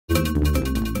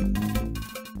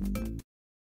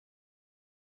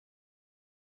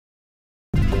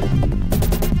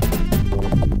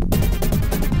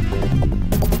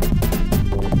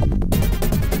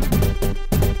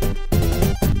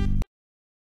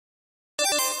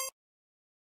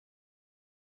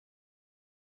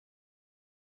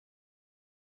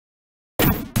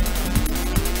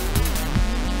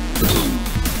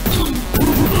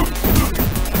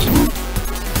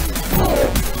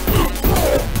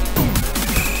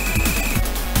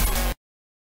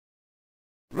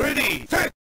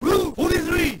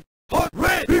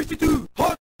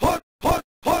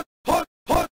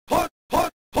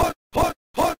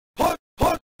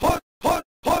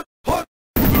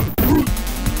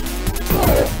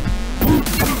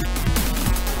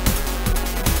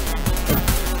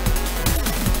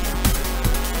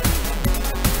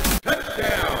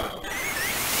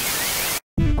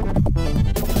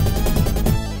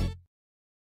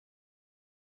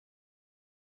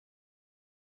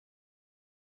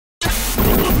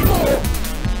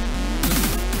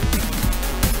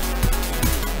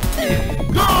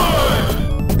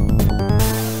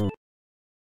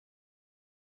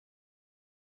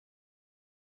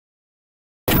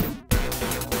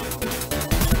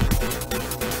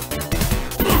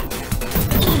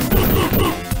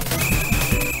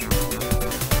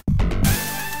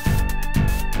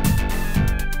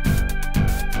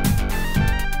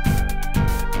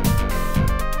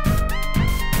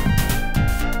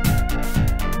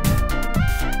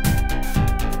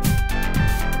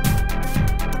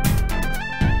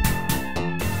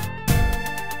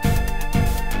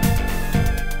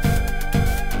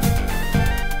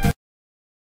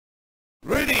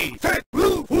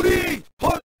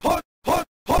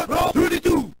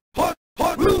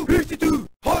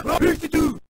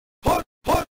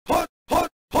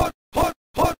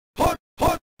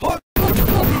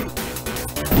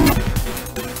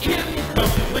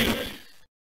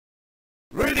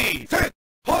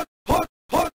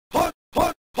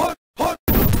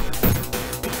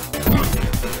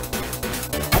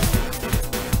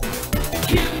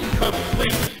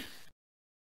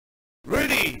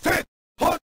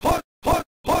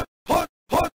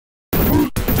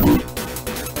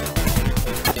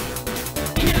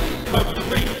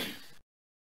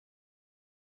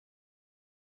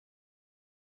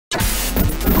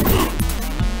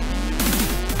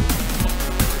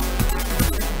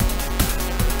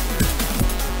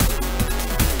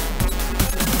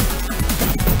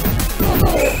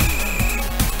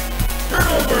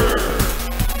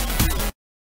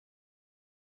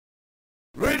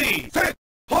Ready, set,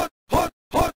 hot, hot,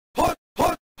 hot, hot,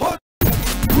 hot, hot.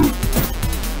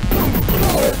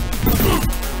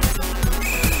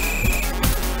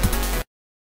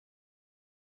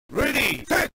 Ready,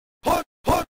 set, hot,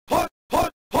 hot, hot,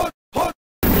 hot, hot, hot.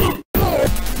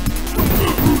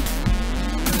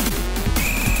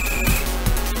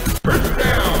 First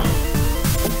down.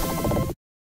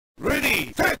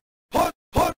 Ready, set, hot,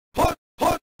 hot, hot,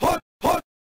 hot, hot, hot.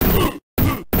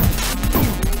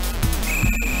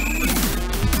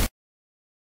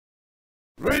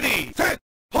 Ready, set,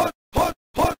 hot, hot,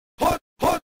 hot, hot,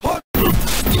 hot, hot.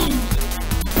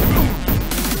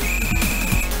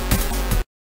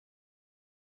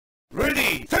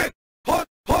 Ready, set, hot,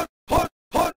 hot, hot,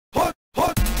 hot, hot,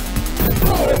 hot.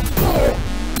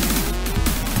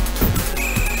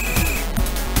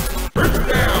 First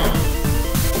down.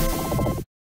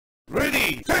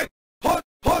 Ready, set, hot,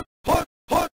 hot, hot,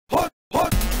 hot, hot,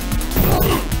 hot.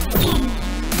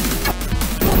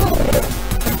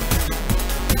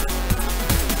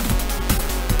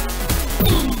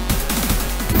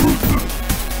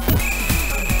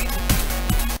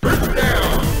 First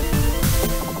down.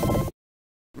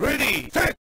 Ready,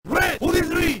 set, red,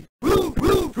 43, blue,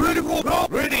 blue, ready for ball.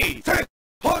 Ready, set,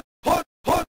 hot, hot,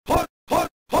 hot, hot, hot,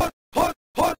 hot, hot,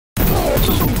 hot.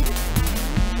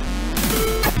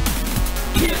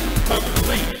 Hit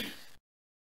complete.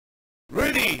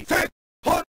 Ready, set,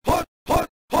 hot, hot, hot,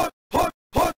 hot, hot,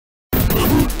 hot.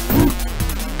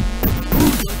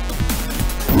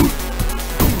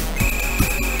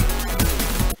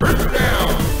 First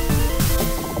down.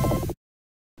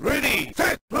 Ready,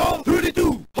 set, roll,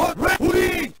 32, hot, red,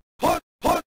 48, hot,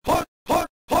 hot, hot, hot,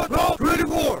 hot, roll,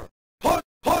 24, hot,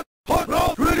 hot, hot,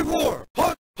 roll, 24,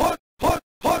 hot, hot, hot,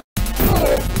 hot.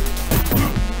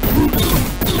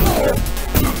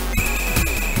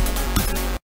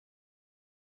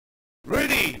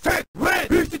 Ready, set, red,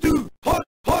 52, hot,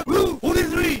 hot, blue,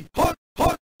 43, hot,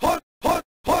 hot, hot, hot,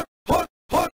 hot, hot,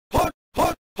 hot, hot,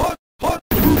 hot, hot, hot.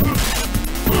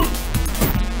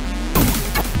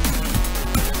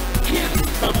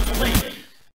 Complete.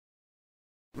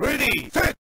 Ready,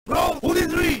 set, roll,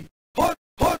 43, hot,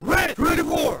 hot, red,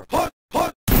 24, hot,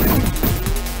 hot.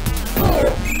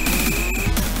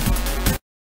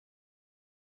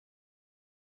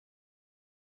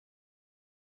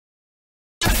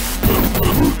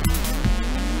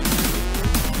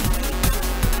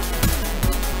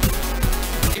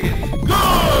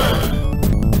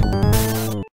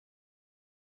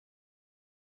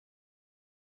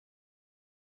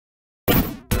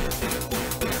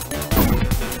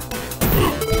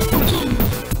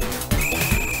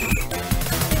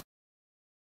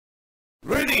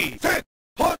 Ready, set,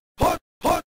 hot, hot,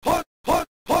 hot, hot, hot,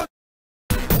 hot.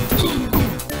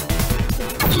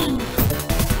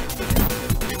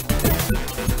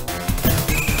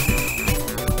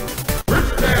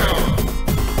 First down.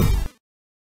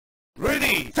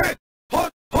 Ready, set,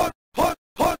 hot, hot, hot,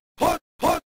 hot, hot,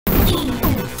 hot.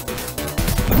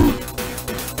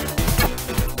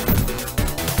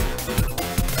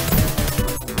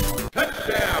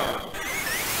 Touchdown.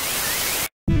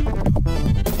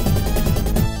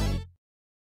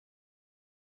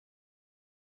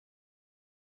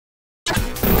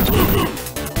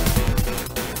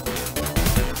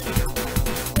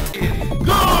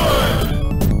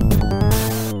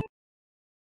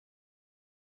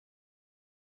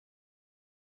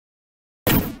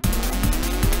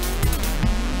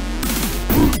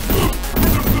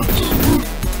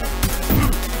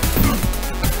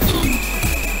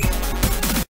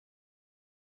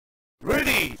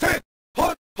 Ready, set,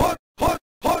 hot, hot, hot,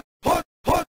 hot, hot,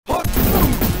 hot, hot.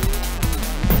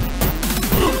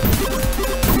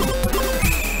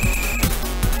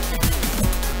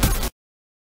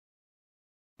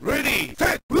 Ready,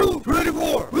 set, blue,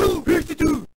 24, blue,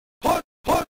 52, hot,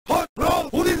 hot, hot, roll,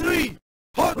 43,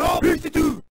 hot, roll,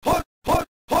 52, hot, hot,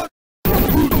 hot.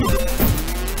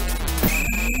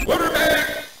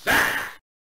 Quarterback, sack.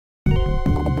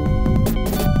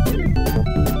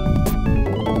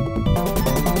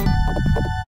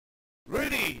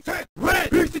 Ready, set, red,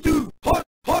 52, hot,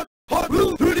 hot, hot,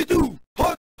 blue, 32,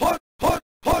 hot, hot, hot,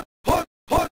 hot, hot,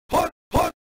 hot, hot,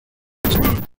 hot.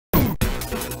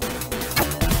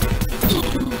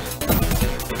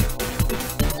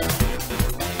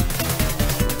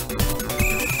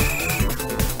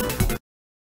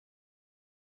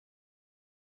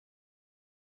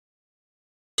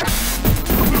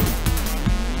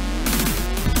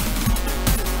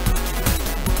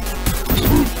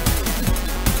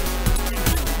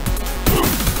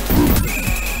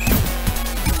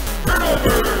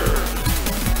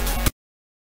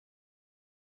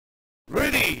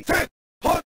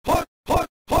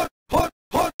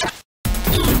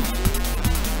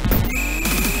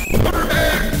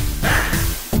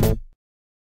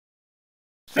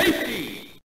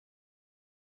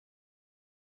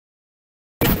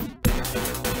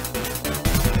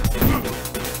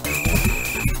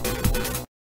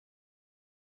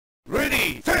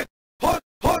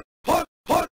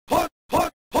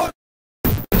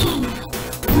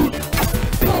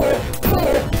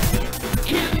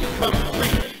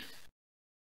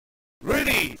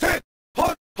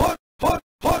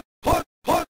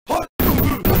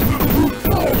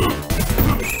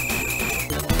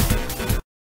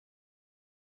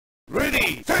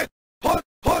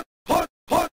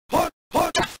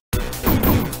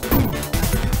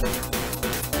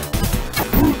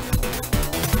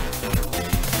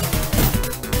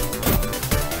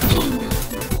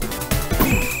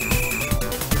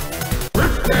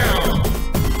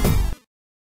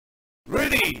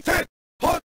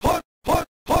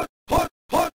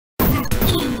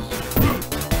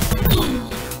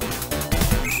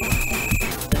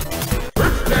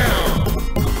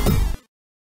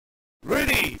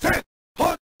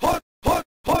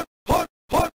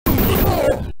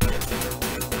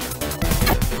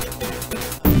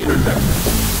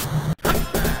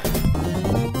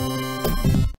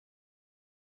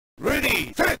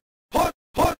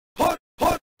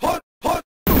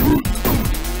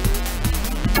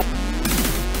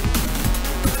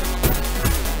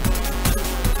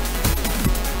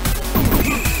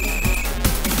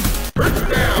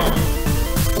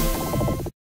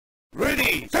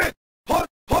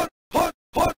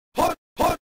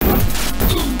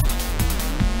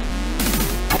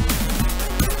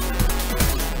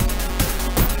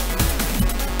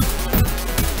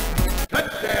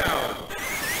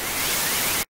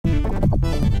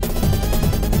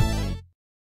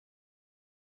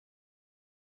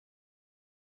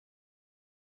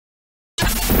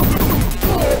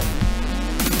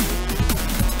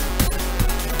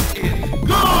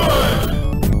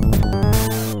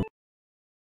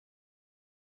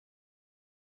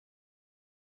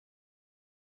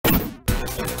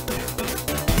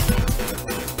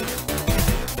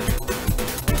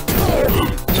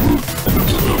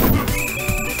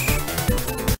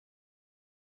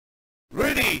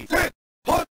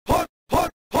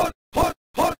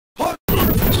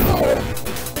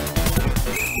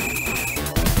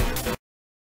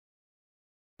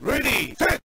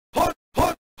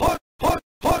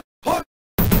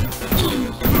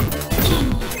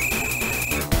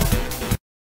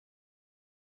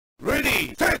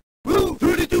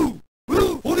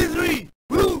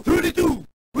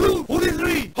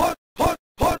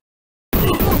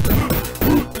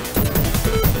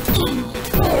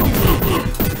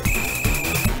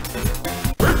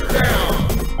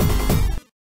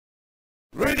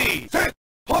 Ready, set,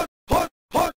 hot, hot,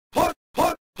 hot, hot,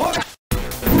 hot, hot.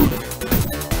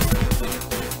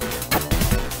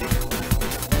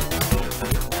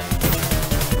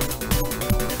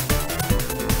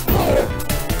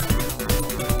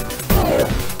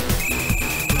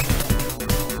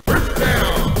 First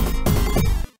down.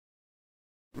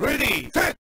 Ready,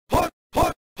 set, hot,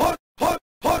 hot, hot, hot,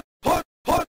 hot, hot,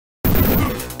 hot.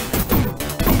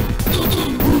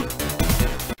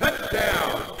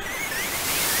 Touchdown.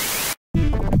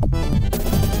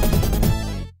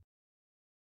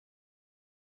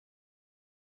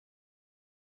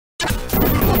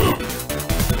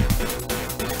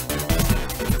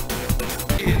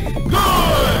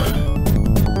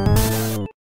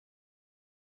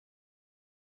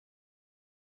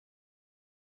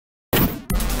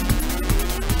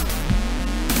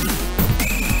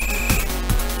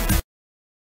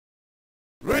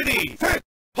 Ready, set,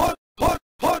 hot, hot,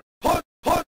 hot, hot,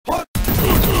 hot, hot.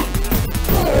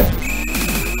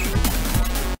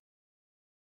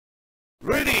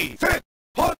 Ready, set,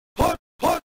 hot, hot,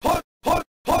 hot, hot, hot,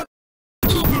 hot.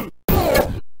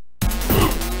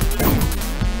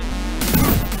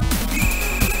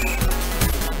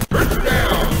 First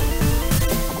down.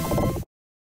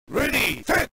 Ready,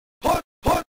 set, hot,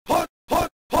 hot, hot,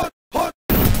 hot, hot, hot.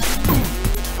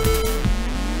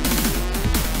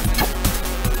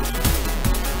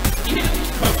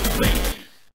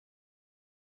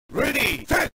 Ready,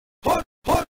 set, hot,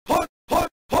 hot, hot, hot,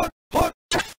 hot,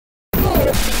 hot.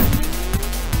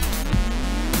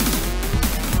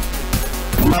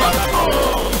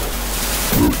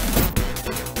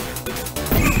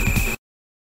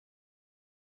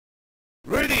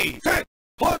 Ready, set,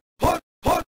 hot, hot,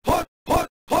 hot, hot,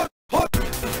 hot, hot, hot.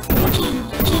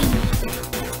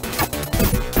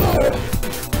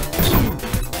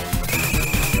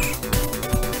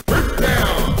 First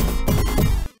down.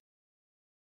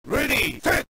 Ready,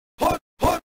 set, hot,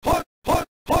 hot, hot, hot,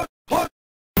 hot, hot.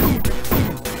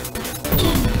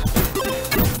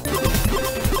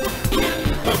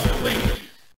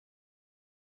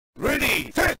 Ready,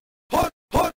 set, hot,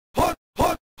 hot, hot,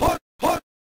 hot, hot, hot.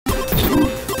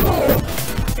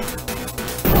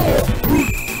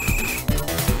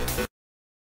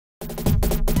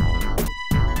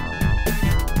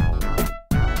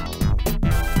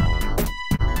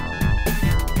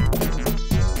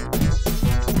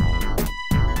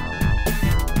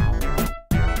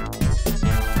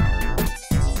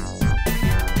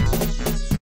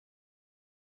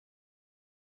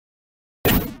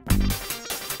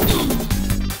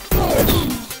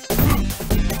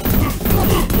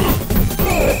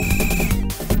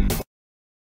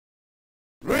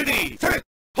 Ready, set,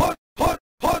 hot, hot,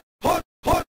 hot,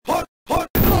 hot, hot, hot,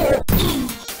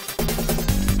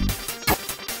 hot.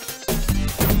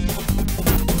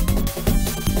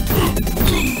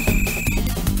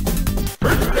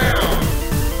 First down.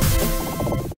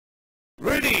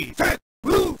 Ready, set,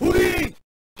 blue, hoodie.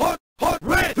 Hot, hot,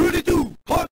 red, 32.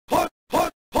 Hot, hot,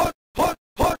 hot, hot, hot,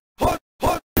 hot, hot,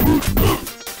 hot.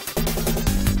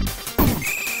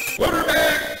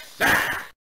 Quarterback, sack.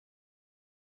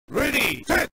 Ready,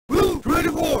 set, blue,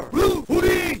 24. Blue,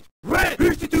 hoodie. Red,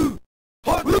 52.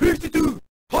 Hot, blue, 52.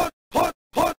 Hot, hot,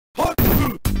 hot, hot.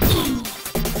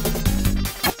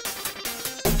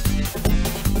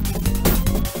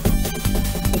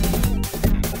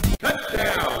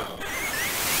 Touchdown.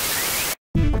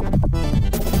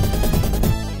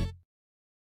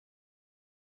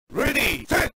 Ready,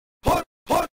 set, hot,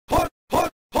 hot, hot,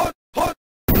 hot, hot, hot.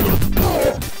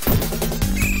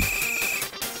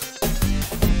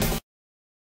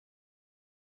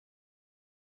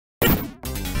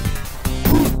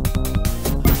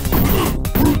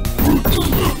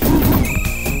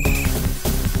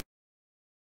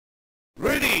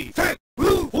 Ready, set,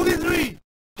 blue, 43.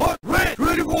 Hot, red,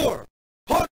 24.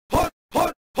 Hot, hot,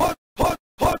 hot, hot, hot,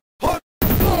 hot, hot.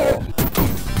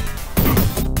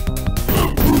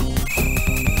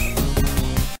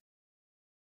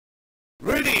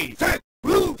 Ready, set,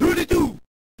 blue, 32.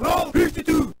 Brown,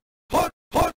 52. Hot,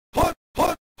 hot, hot,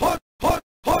 hot, hot, hot,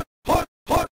 hot, hot,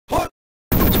 hot, hot.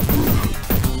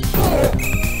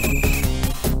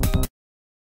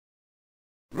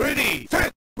 Ready,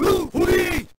 set, blue,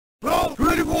 48. Brown,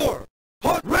 24.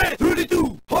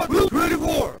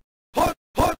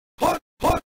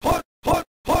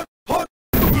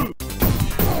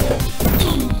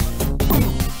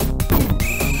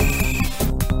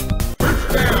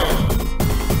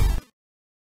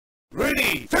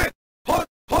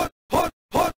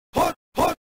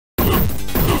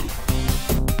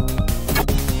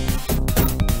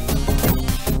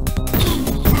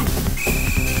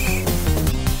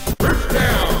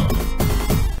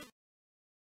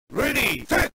 Ready,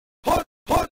 set, hot,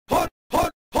 hot, hot,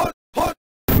 hot, hot, hot.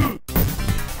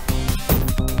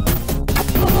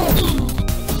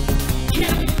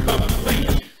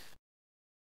 Complete.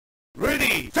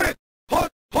 Ready, set,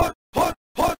 hot, hot, hot,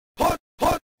 hot, hot,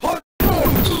 hot, hot.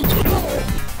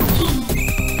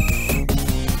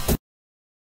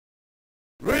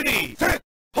 Ready, set,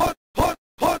 hot, hot,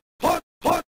 hot, hot,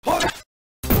 hot, hot.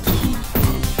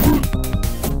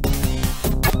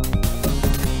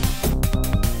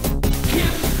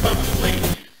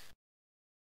 Complete.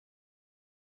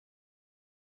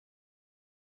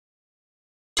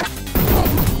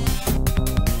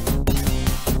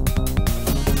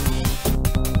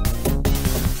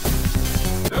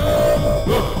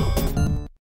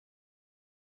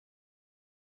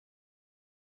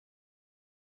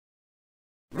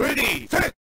 Ready,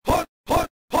 set, hot, hot,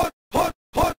 hot, hot,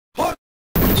 hot, hot.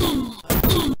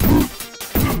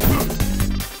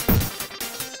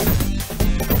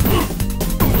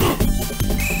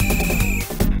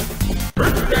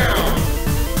 First down.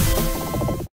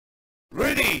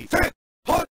 Ready, set,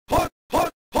 hot, hot,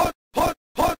 hot, hot, hot,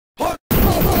 hot, hot.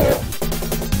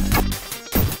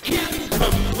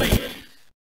 Complete.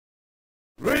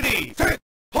 Ready, set,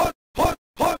 hot, hot,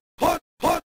 hot, hot,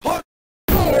 hot, hot.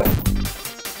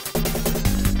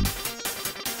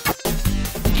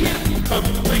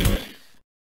 Complete.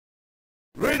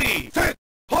 Ready, set,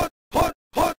 hot, hot,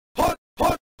 hot, hot,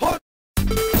 hot, hot.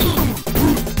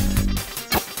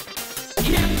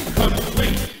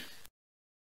 Complete.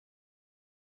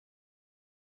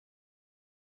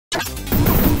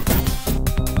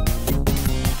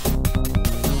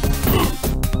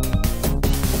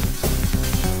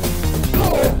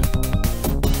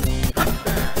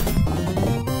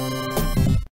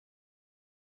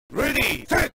 Ready,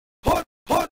 set, hot,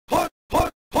 hot, hot,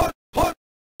 hot, hot, hot.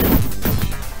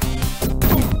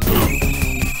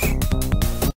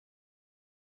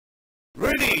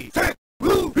 Ready, set,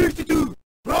 blue 52,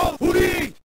 brown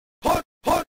 48. Hot,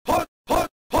 hot, hot, hot,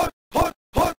 hot, hot,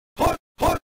 hot, hot,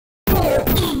 hot.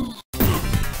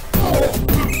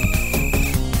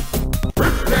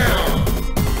 First down.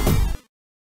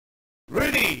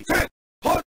 Ready, set,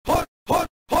 hot, hot, hot,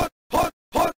 hot, hot,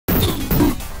 hot.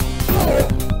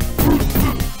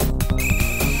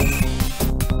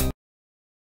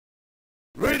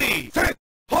 Ready, set,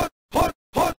 hot, hot,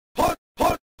 hot, hot,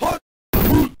 hot, hot.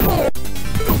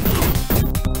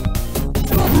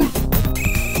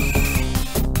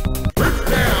 First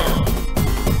down.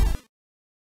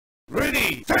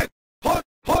 Ready, set, hot,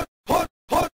 hot, hot,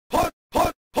 hot, hot,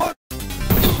 hot, hot.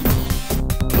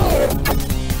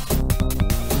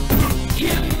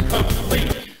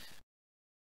 Complete.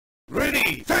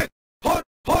 Ready, set, hot,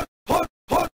 hot, hot,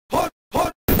 hot, hot,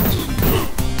 hot.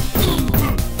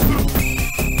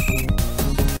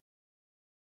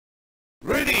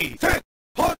 Ready, set,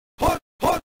 hot, hot,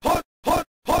 hot, hot, hot,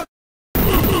 hot.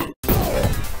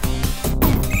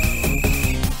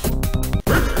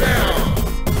 First down.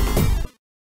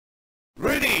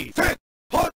 Ready, set,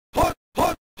 hot, hot,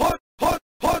 hot, hot, hot,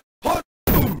 hot,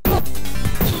 hot.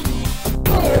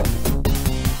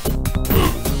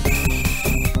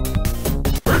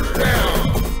 First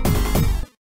down.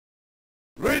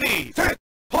 Ready, set,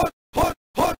 hot, hot,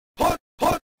 hot, hot,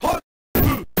 hot, hot.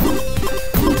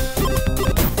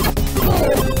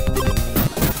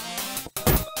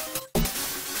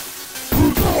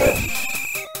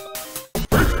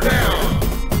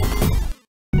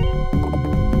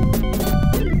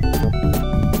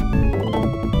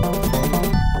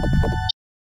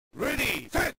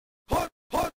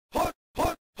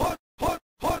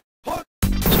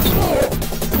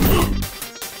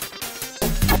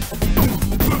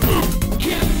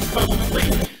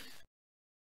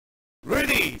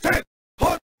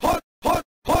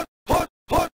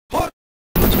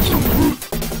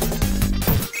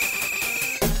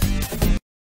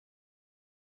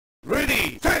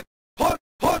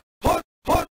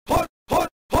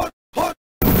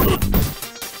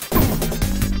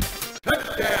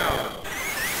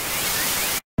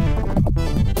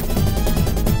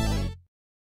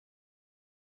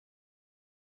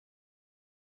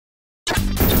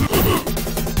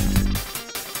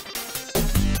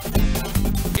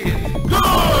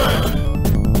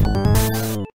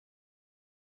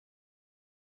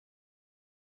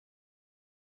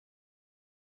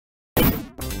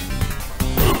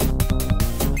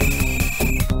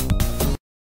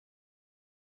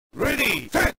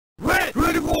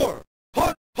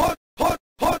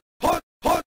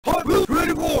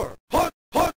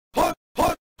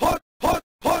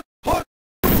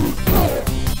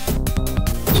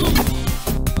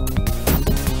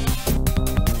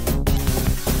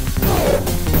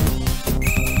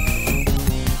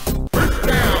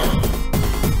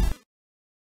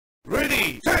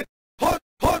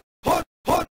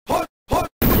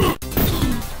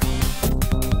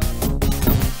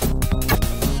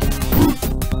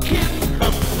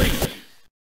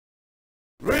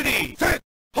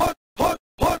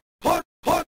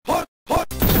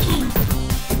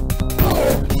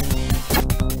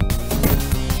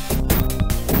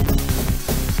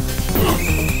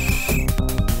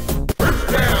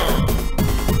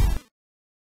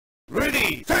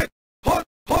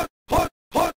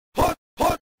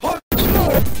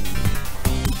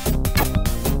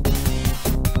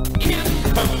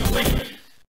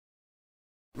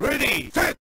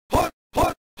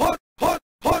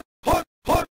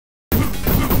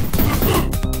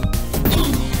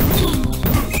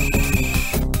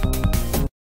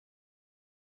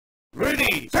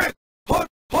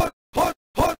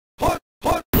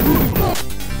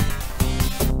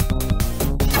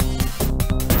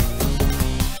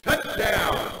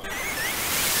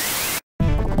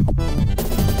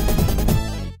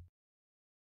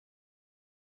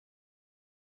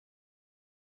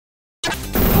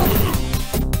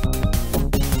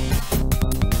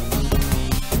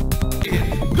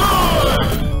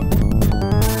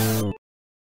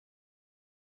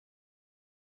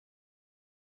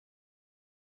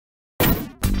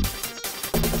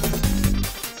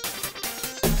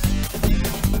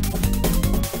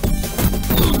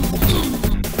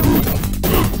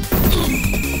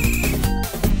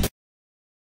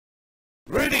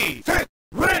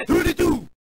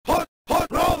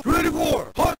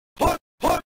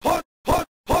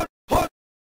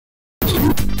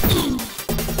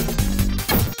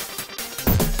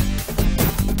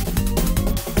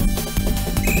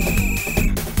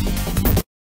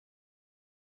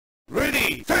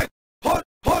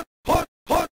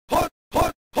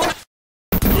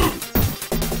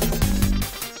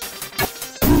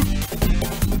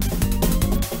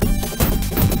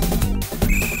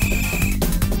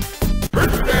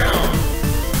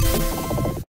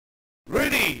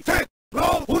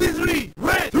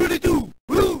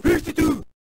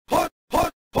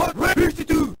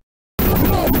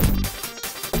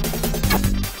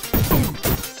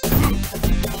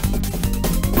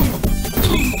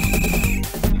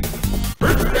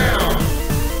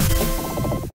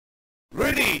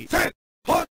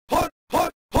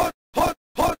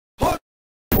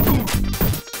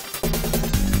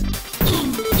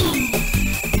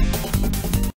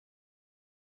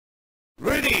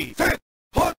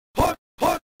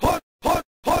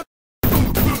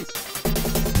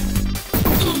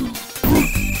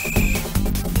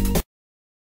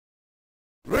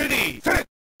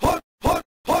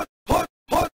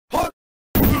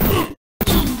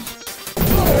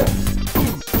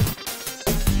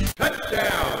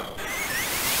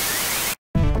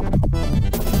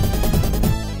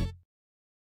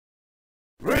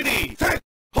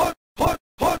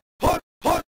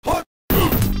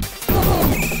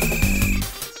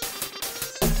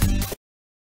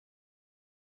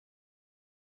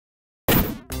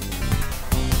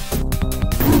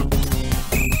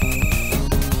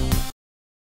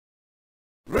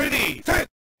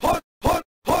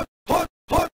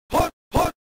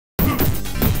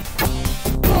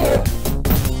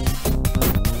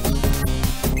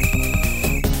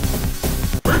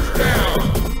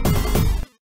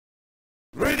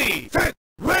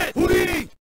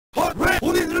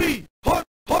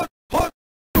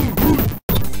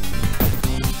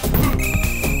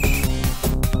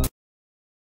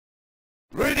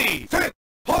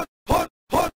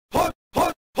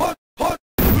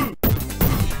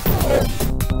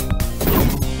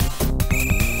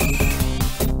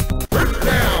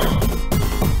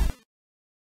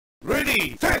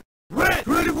 10, red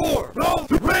 24, round